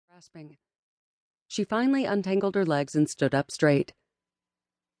gasping. She finally untangled her legs and stood up straight.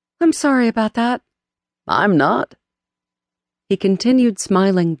 "I'm sorry about that." "I'm not." He continued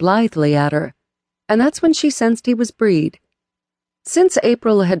smiling blithely at her, and that's when she sensed he was Breed. Since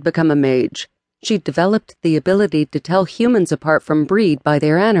April had become a mage, she'd developed the ability to tell humans apart from Breed by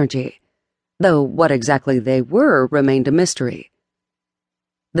their energy, though what exactly they were remained a mystery.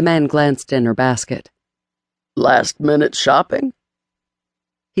 The man glanced in her basket. "Last-minute shopping?"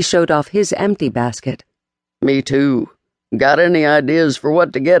 He showed off his empty basket. "Me too. Got any ideas for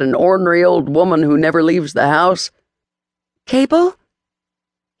what to get an ornery old woman who never leaves the house?" "Cable?"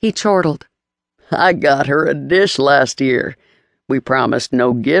 He chortled. "I got her a dish last year. We promised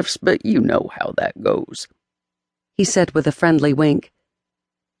no gifts, but you know how that goes," he said with a friendly wink.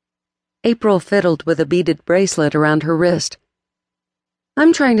 April fiddled with a beaded bracelet around her wrist.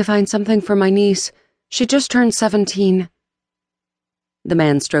 "I'm trying to find something for my niece. She just turned 17. The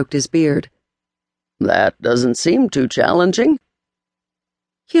man stroked his beard. "That doesn't seem too challenging."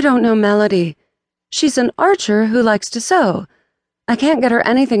 "You don't know Melody. She's an archer who likes to sew. I can't get her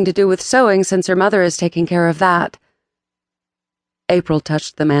anything to do with sewing since her mother is taking care of that." April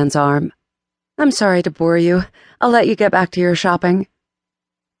touched the man's arm. "I'm sorry to bore you. I'll let you get back to your shopping."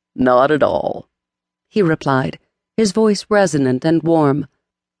 "Not at all," he replied, his voice resonant and warm.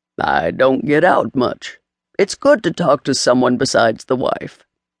 "I don't get out much. It's good to talk to someone besides the wife.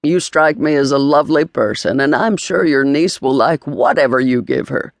 You strike me as a lovely person, and I'm sure your niece will like whatever you give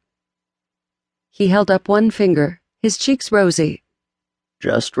her." He held up one finger, his cheeks rosy.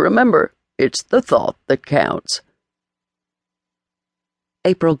 "Just remember, it's the thought that counts."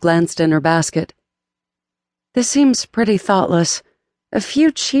 April glanced in her basket. "This seems pretty thoughtless. A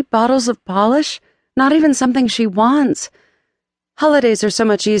few cheap bottles of polish? Not even something she wants. Holidays are so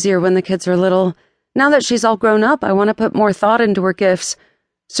much easier when the kids are little. Now that she's all grown up, I want to put more thought into her gifts.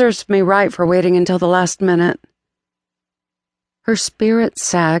 Serves me right for waiting until the last minute." Her spirit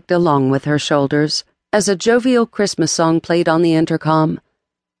sagged along with her shoulders as a jovial Christmas song played on the intercom.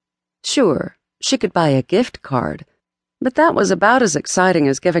 Sure, she could buy a gift card, but that was about as exciting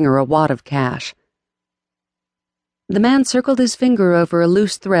as giving her a wad of cash. The man circled his finger over a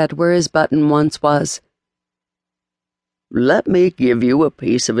loose thread where his button once was. "Let me give you a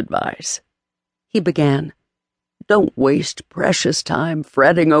piece of advice," he began. "Don't waste precious time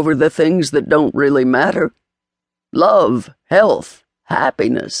fretting over the things that don't really matter. Love, health,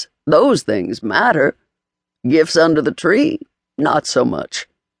 happiness, those things matter. Gifts under the tree, not so much.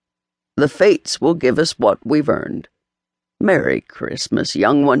 The fates will give us what we've earned. Merry Christmas,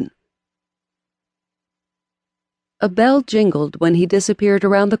 young one." A bell jingled when he disappeared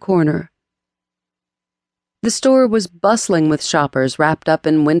around the corner. The store was bustling with shoppers wrapped up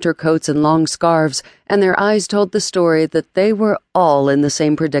in winter coats and long scarves, and their eyes told the story that they were all in the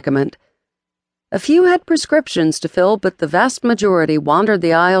same predicament. A few had prescriptions to fill, but the vast majority wandered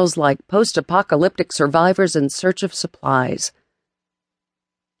the aisles like post-apocalyptic survivors in search of supplies.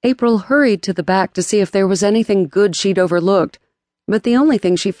 April hurried to the back to see if there was anything good she'd overlooked, but the only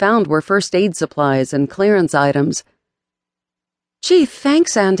thing she found were first aid supplies and clearance items. "Gee,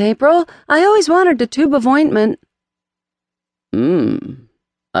 thanks, Aunt April. I always wanted a tube of ointment."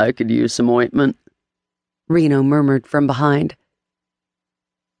 I could use some ointment," Reno murmured from behind.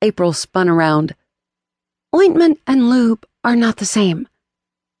 April spun around. "Ointment and lube are not the same."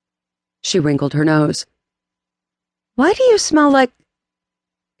 She wrinkled her nose. "Why do you smell like...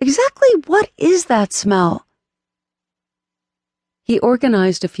 Exactly what is that smell?" He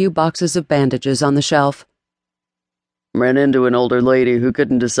organized a few boxes of bandages on the shelf. "Ran into an older lady who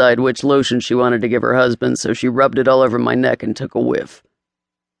couldn't decide which lotion she wanted to give her husband, so she rubbed it all over my neck and took a whiff."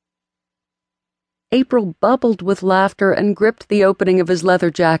 April bubbled with laughter and gripped the opening of his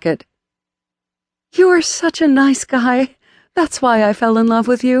leather jacket. "You are such a nice guy. That's why I fell in love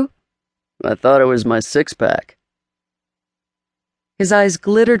with you." "I thought it was my six-pack." His eyes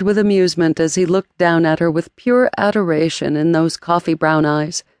glittered with amusement as he looked down at her with pure adoration in those coffee-brown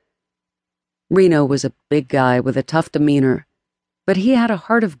eyes. Reno was a big guy with a tough demeanor, but he had a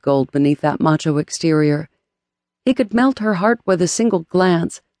heart of gold beneath that macho exterior. He could melt her heart with a single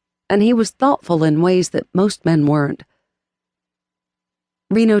glance, and he was thoughtful in ways that most men weren't.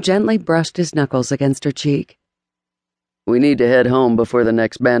 Reno gently brushed his knuckles against her cheek. "We need to head home before the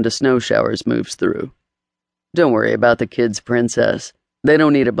next band of snow showers moves through. Don't worry about the kids, Princess. They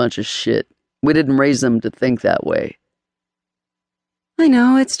don't need a bunch of shit. We didn't raise them to think that way." "I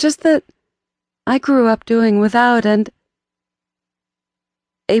know, it's just that I grew up doing without, and..."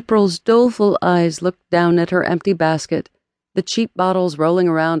 April's doleful eyes looked down at her empty basket, the cheap bottles rolling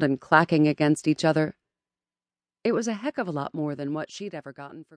around and clacking against each other. It was a heck of a lot more than what she'd ever gotten for